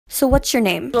So what's your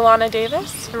name? Alana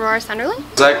Davis. Aurora Sunderland.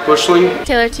 Zach Bushling.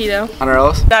 Taylor Tito. Hunter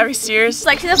Ellis. Davy Sears.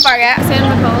 Lexia Farga. Sam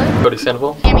McCullough. Cody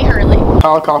Sandoval. Amy Hurley.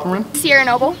 Kyle Kaufman. Sierra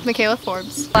Noble. Michaela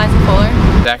Forbes. Liza Fuller.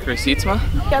 Zachary Seatsma.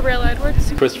 Gabrielle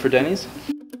Edwards. Christopher Denny's.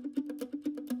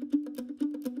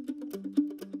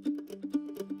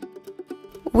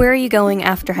 Where are you going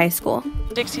after high school?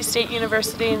 Dixie State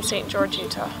University in St. George,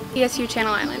 Utah. ESU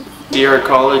Channel Island. Sierra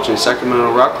College in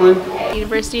Sacramento, Rockland.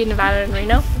 University of Nevada in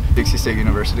Reno. Dixie State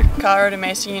University. Colorado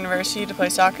Mesa University to play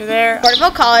soccer there.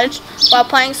 Porterville College while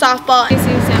playing softball.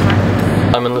 ESU San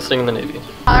Marcos. I'm enlisting in the Navy.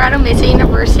 Colorado Mesa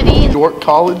University. York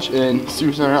College in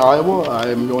Sioux Center, Iowa.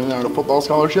 I'm going there on a football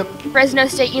scholarship. Fresno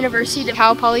State University.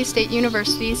 Cal Poly State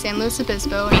University, San Luis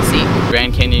Obispo, BC.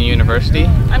 Grand Canyon University.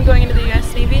 I'm going into the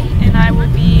U.S. Navy, and I will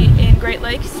be in Great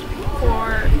Lakes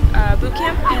for boot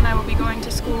camp, and I will be going to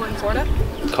school in Florida.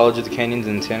 College of the Canyons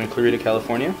in Santa Clarita,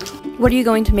 California. What are you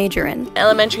going to major in?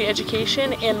 Elementary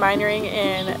education and minoring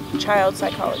in child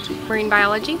psychology. Marine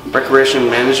biology. Recreation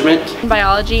management.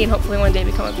 Biology, and hopefully one day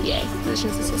become a PA,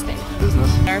 physician's assistant.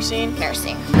 Business. Nursing.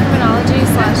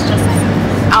 Criminology/justice.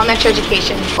 Elementary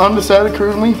education. Undecided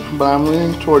currently, but I'm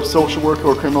leaning towards social work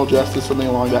or criminal justice, something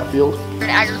along that field.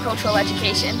 Agricultural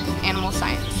education. Animal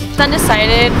science. It's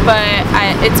undecided, but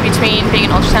it's between being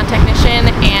an ultrasound technician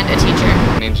and a teacher.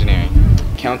 Engineering.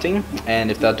 Accounting, and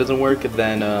if that doesn't work,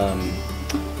 then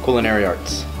culinary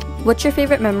arts. What's your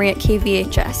favorite memory at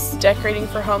KVHS? Decorating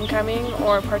for homecoming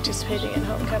or participating in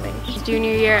homecoming.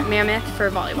 Junior year at Mammoth for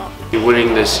volleyball.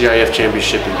 Winning the CIF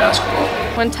championship in basketball.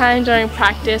 One time during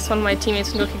practice, one of my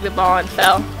teammates went to go kick the ball and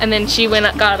fell. And then she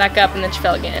got back up, and then she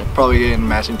fell again. Probably getting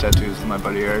matching tattoos with my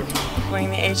buddy Eric.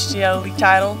 Winning the HDL league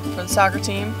title for the soccer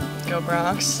team. Go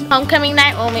Bronx. Homecoming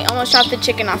night when we almost dropped the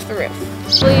chicken off the roof.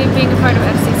 Being a part of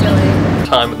FCCLA.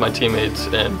 Time with my teammates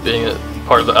and being a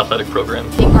part of the athletic program.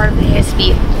 Being part of the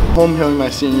ASB. Homecoming my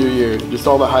senior year, just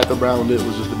all the hype around it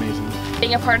was just amazing.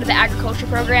 Being a part of the agriculture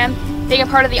program, being a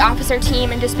part of the officer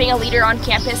team, and just being a leader on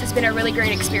campus has been a really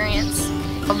great experience.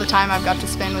 All the time I've got to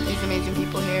spend with these amazing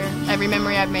people here. Every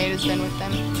memory I've made has been with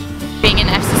them. Being in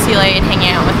FCCLA and hanging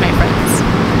out with my friends.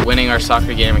 Winning our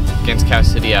soccer game against Cal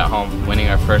City at home. Winning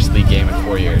our first league game in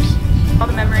 4 years. All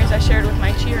the memories I shared with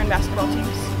my cheer and basketball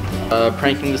teams.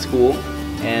 Pranking the school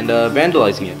and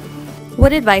vandalizing it.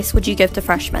 What advice would you give to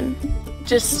freshmen?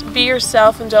 Just be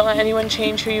yourself and don't let anyone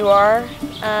change who you are.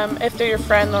 If they're your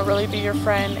friend, they'll really be your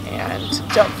friend, and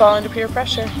don't fall into peer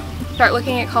pressure. Start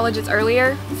looking at colleges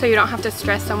earlier so you don't have to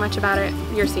stress so much about it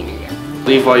your senior year.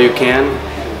 Leave while you can,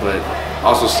 but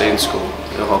also stay in school.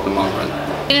 It'll help in the long run.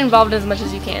 Get involved as much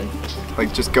as you can.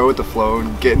 Like, just go with the flow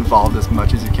and get involved as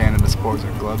much as you can in the sports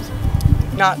and clubs.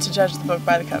 Not to judge the book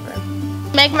by the cover.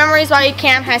 Make memories while you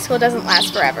can. High school doesn't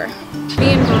last forever.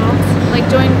 Be involved, like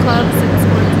join clubs and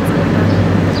sports and stuff like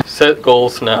that. Set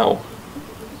goals now,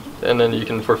 and then you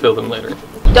can fulfill them later.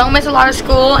 Don't miss a lot of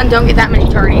school and don't get that many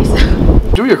tardies.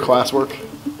 Do your classwork.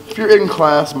 If you're in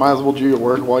class, might as well do your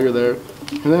work while you're there.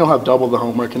 And then you'll have double the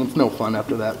homework, and it's no fun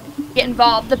after that. Get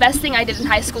involved. The best thing I did in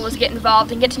high school was get involved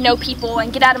and get to know people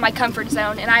and get out of my comfort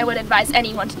zone, and I would advise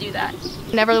anyone to do that.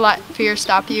 Never let fear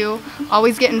stop you.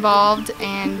 Always get involved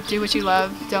and do what you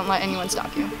love. Don't let anyone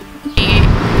stop you. Be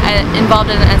involved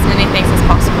in as many things as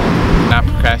possible. Not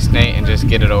procrastinate and just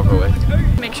get it over with.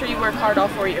 Make sure you work hard all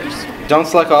 4 years. Don't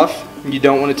slack off. You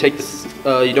don't want to take this.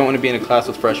 You don't want to be in a class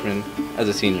with freshmen as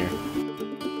a senior.